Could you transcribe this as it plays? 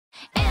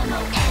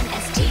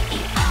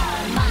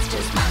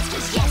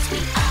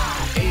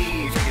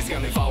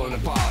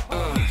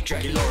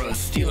Draculaura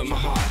stealing my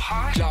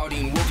heart.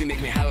 Claudine Wolf, you make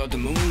me howl at the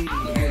moon.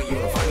 And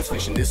you're a finest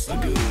fish in this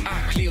lagoon.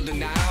 Clear the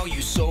now, you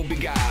so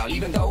beguiled,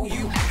 even though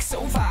you act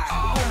so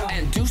vile.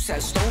 And Deuce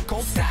has stone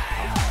cold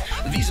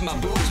style. These are my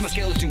boobs, my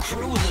skeleton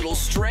crew. A little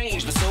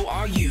strange, but so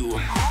are you.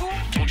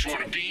 Don't you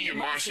wanna be a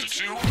monster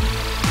too?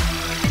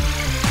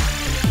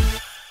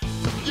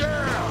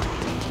 Yeah!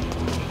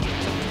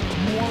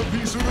 You want a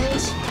piece of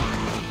this?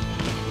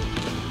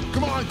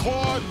 Come on,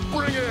 Claude,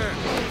 bring it in!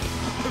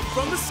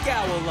 From the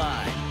Scowl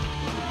line.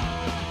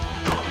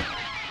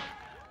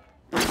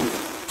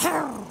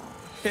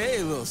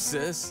 Hey, little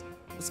sis.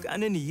 What's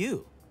gotten into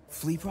you?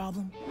 Flea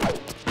problem?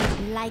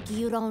 Like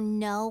you don't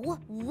know?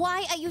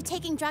 Why are you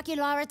taking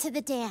Draculaura to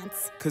the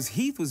dance? 'Cause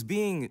Heath was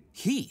being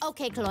Heath.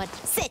 Okay, Claude,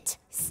 sit,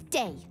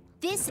 stay.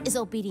 This is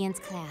obedience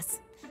class.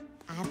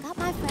 I've got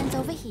my friends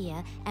over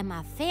here and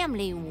my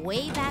family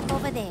way back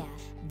over there.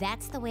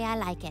 That's the way I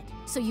like it.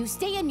 So you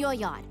stay in your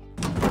yard.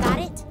 Got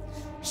it?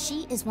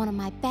 She is one of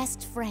my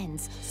best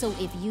friends, so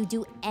if you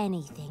do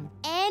anything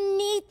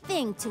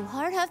to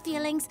hurt her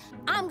feelings,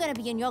 I'm gonna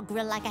be in your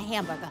grill like a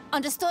hamburger.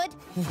 Understood?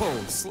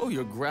 Whoa, slow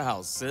your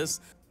growls, sis.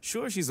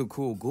 Sure, she's a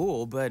cool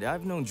ghoul, but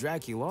I've known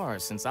Draculaura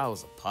since I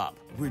was a pup.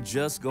 We're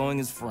just going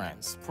as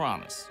friends,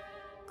 promise.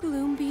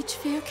 Gloom Beach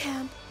Fair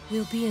Camp.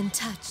 We'll be in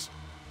touch.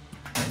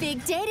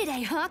 Big day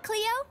today, huh,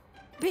 Cleo?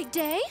 Big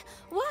day?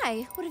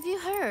 Why? What have you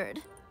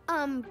heard?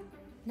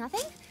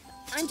 Nothing?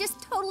 I'm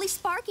just totally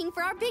sparking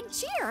for our big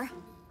cheer.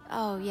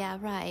 Oh, yeah,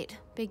 right.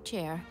 Big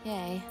chair.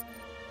 Yay.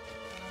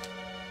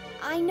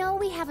 I know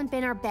we haven't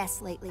been our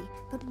best lately,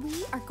 but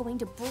we are going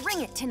to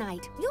bring it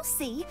tonight. You'll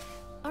see.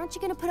 Aren't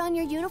you gonna put on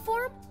your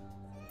uniform?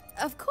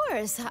 Of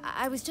course.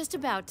 I was just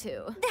about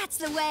to. That's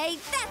the way.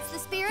 That's the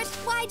spirit.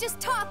 Why just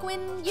talk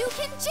when you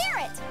can cheer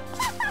it?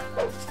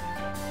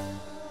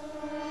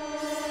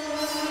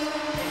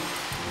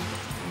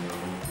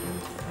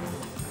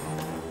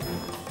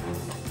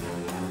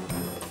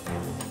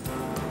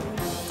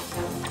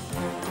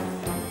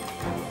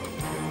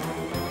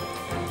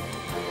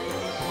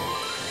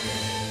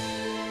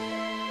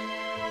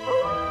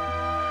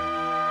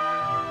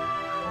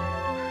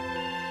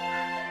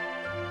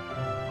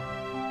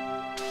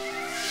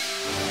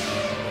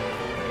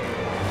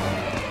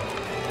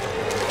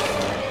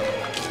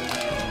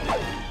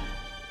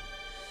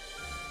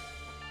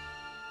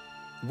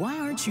 Why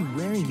aren't you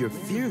wearing your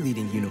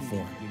fear-leading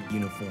uniform?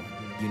 Uniform.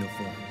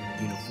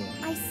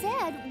 I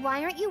said,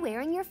 why aren't you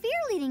wearing your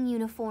fear-leading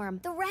uniform?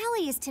 The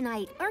rally is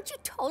tonight. Aren't you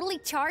totally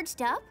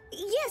charged up?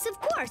 Yes, of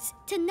course.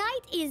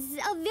 Tonight is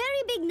a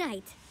very big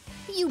night.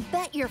 You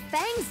bet your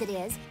fangs it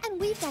is. And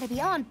we've got to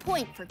be on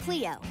point for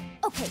Cleo.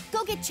 Okay,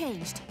 go get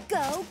changed.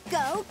 Go,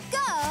 go,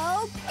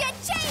 go! Get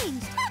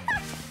changed!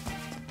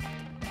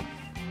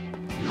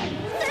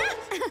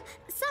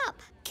 Sup?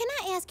 Can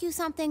I ask you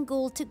something,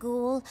 ghoul to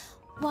ghoul?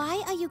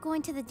 Why are you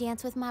going to the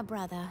dance with my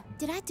brother?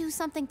 Did I do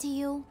something to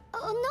you?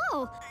 Oh,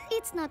 no.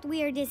 It's not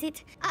weird, is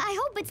it? I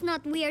hope it's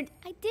not weird.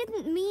 I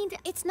didn't mean to...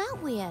 It's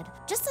not weird.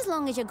 Just as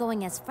long as you're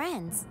going as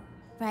friends,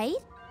 right?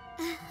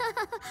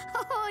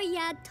 Oh,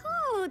 yeah,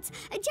 totes.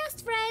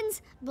 Just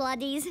friends.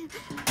 Bloodies.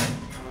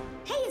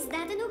 Hey, is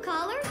that a new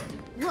collar?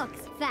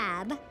 Looks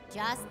fab.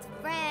 Just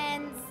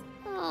friends.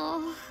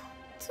 Oh,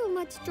 too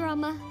much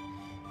drama.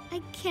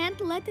 I can't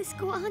let this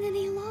go on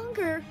any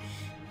longer.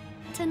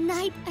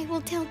 Tonight, I will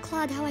tell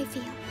Claude how I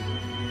feel.